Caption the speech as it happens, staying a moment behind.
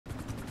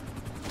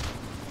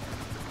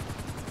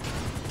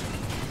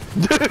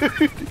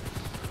Dude!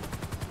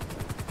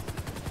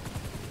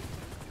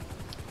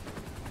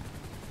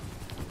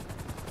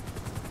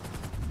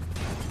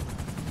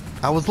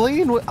 I'm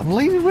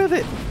leaning with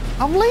it!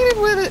 I'm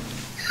leaning with it!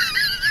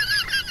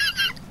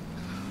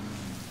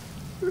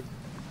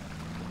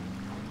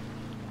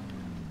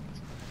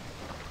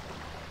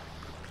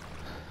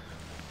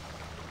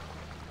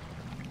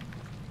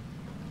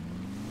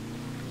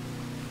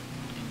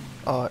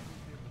 Uh,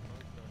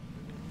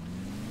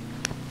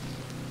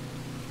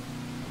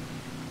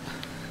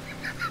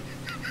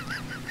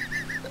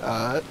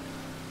 uh,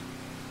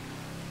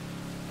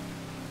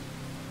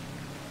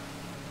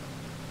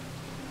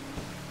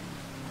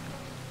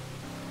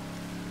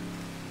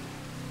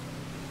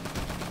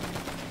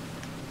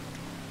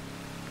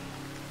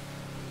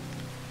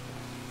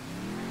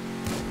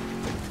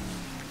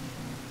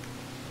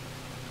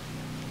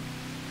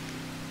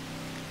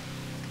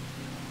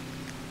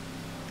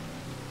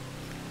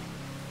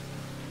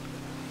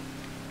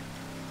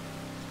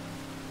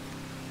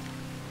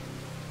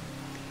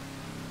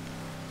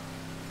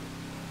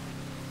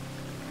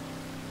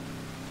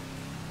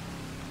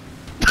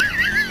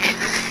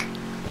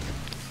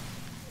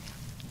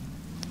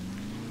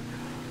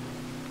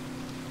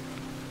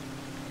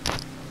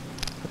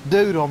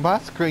 dude, on my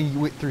screen you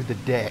went through the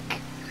deck.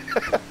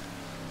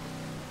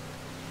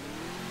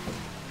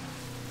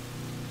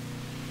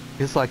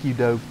 It's like you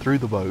dove through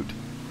the boat.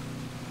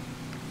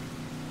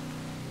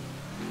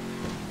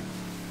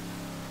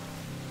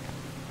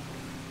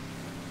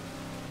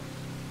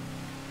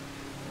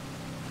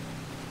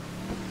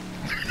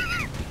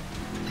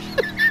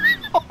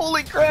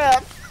 Holy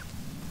crap!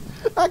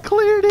 I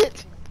cleared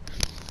it!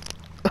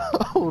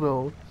 Hold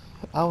on.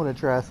 I want to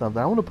try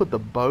something. I want to put the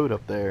boat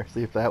up there,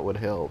 see if that would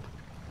help.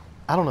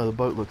 I don't know, the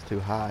boat looks too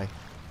high.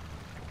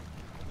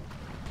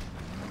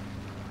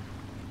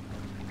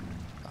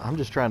 I'm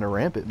just trying to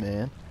ramp it,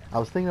 man. I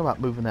was thinking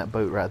about moving that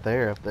boat right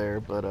there up there,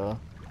 but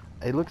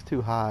it looks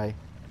too high.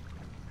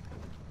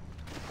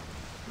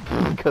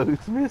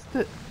 Ghost missed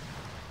it.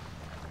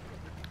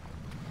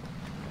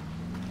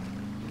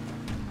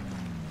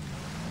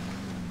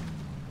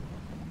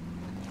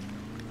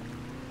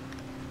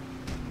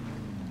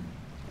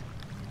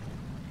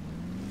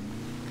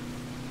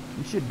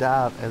 You should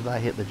dive as I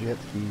hit the jet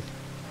skis.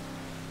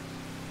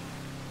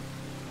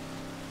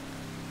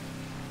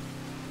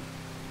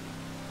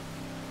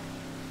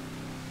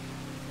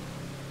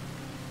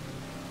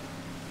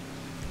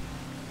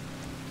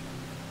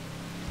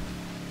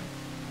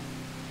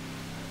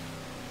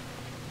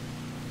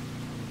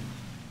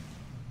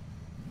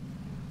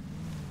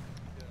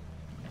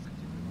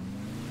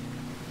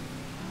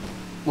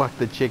 Like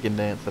the chicken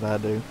dance that I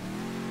do.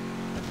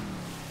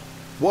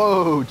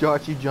 Whoa,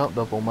 Josh, you jumped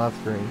up on my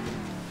screen.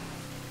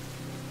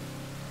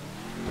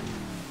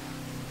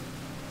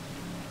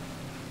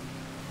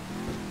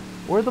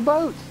 Where are the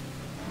boats?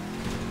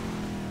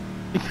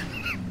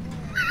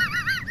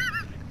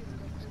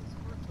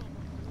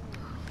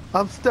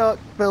 I'm stuck,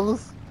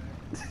 fellas.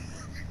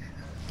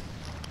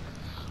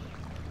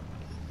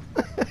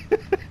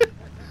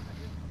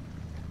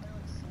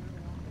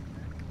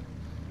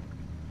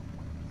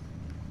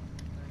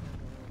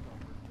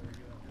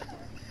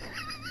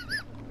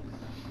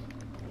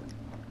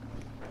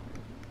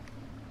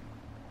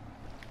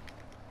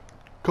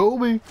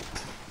 Colby.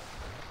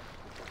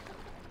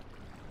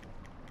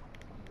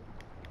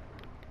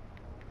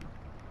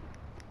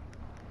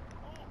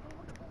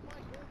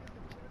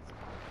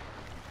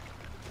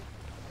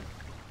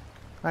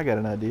 I got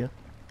an idea.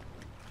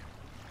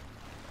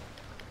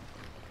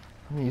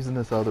 I'm using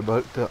this other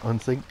boat to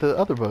unsink the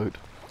other boat.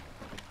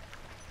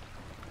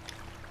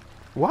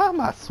 Why am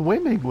I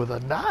swimming with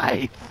a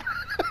knife?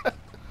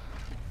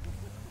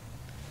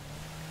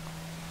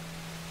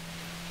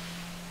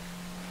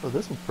 Oh,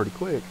 this one's pretty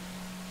quick.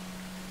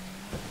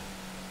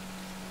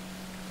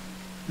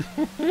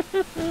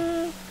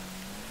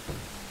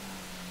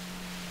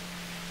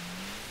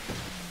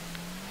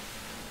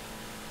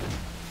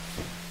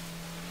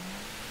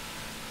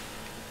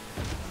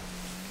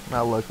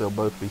 Now look, they'll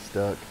both be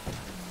stuck.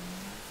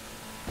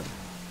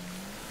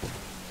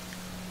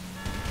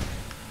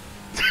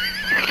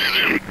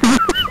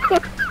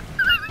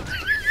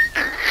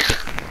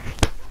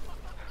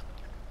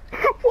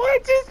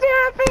 What just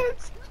happened?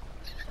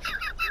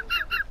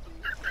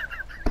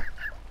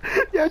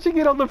 Y'all should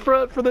get on the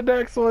front for the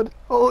next one.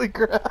 Holy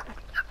crap.